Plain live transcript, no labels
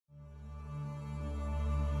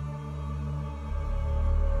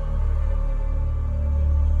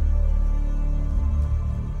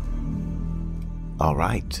All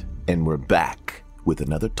right, and we're back with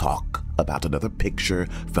another talk about another picture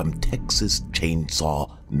from Texas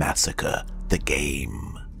Chainsaw Massacre, the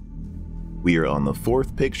game. We are on the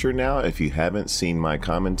fourth picture now. If you haven't seen my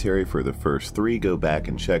commentary for the first three, go back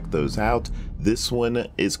and check those out. This one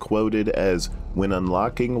is quoted as, "When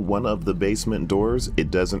unlocking one of the basement doors,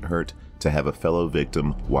 it doesn't hurt to have a fellow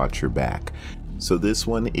victim watch your back." So this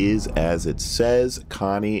one is as it says.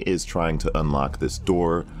 Connie is trying to unlock this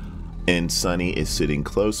door, and Sunny is sitting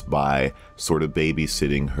close by, sort of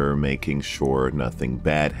babysitting her, making sure nothing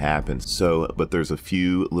bad happens. But there's a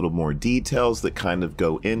few little more details that kind of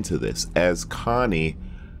go into this. As Connie,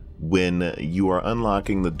 when you are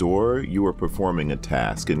unlocking the door, you are performing a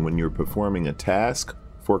task. And when you're performing a task,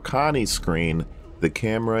 for Connie's screen, the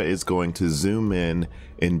camera is going to zoom in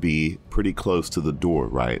and be pretty close to the door,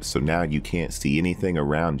 right? So now you can't see anything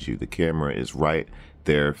around you. The camera is right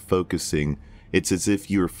there focusing. It's as if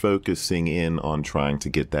you're focusing in on trying to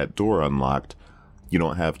get that door unlocked. You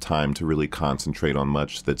don't have time to really concentrate on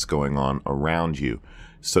much that's going on around you.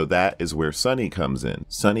 So that is where Sunny comes in.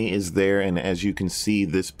 Sunny is there, and as you can see,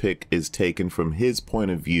 this pic is taken from his point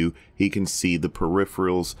of view. He can see the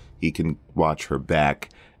peripherals, he can watch her back,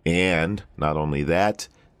 and not only that,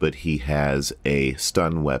 but he has a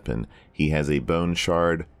stun weapon. He has a bone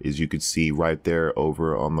shard, as you could see right there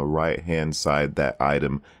over on the right hand side, that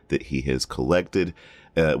item that he has collected.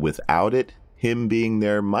 Without it, him being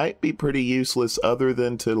there might be pretty useless, other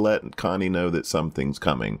than to let Connie know that something's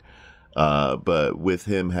coming. But with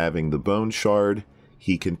him having the bone shard,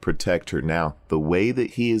 he can protect her. Now, the way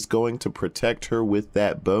that he is going to protect her with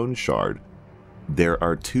that bone shard, there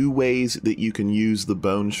are two ways that you can use the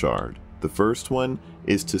bone shard. The first one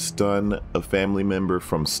is to stun a family member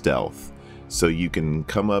from stealth. So you can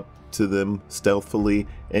come up to them stealthily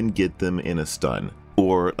and get them in a stun,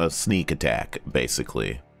 or a sneak attack,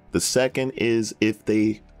 basically. The second is if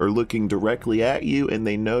they are looking directly at you and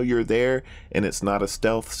they know you're there and it's not a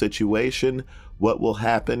stealth situation, what will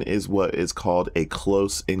happen is what is called a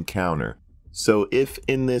close encounter. So if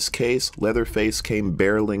in this case Leatherface came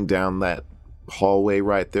barreling down that hallway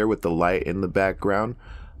right there with the light in the background,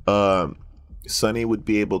 Sunny would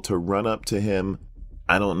be able to run up to him.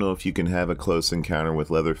 I don't know if you can have a close encounter with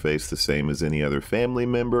Leatherface the same as any other family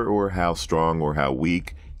member, or how strong or how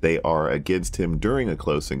weak they are against him during a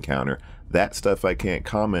close encounter. That stuff I can't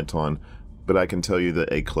comment on, but I can tell you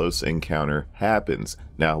that a close encounter happens.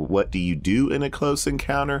 Now, what do you do in a close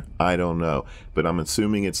encounter? I don't know, but I'm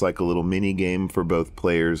assuming it's like a little mini game for both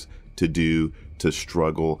players to do to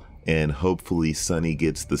struggle. And hopefully Sunny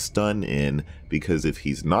gets the stun in, because if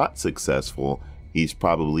he's not successful, he's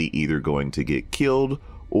probably either going to get killed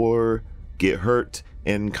or get hurt,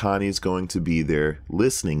 and Connie's going to be there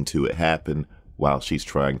listening to it happen while she's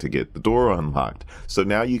trying to get the door unlocked. So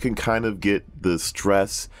now you can kind of get the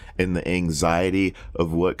stress and the anxiety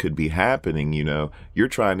of what could be happening. You know, you're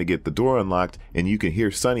trying to get the door unlocked and you can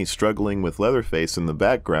hear Sunny struggling with Leatherface in the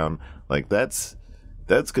background. Like, that's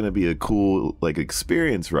going to be a cool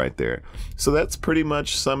experience right there. So that's pretty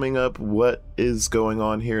much summing up what is going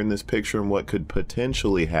on here in this picture and what could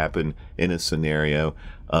potentially happen in a scenario.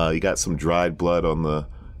 You got some dried blood on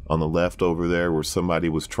the left over there where somebody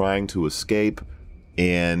was trying to escape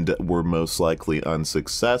and were most likely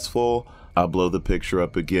unsuccessful. I'll blow the picture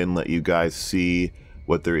up again, let you guys see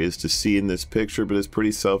what there is to see in this picture, but it's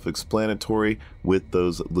pretty self-explanatory with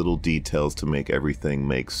those little details to make everything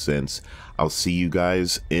make sense. I'll see you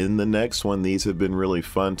guys in the next one. These have been really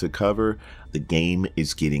fun to cover. The game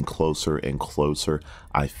is getting closer and closer.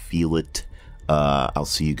 I feel it. I'll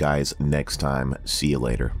see you guys next time. See you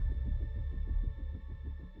later.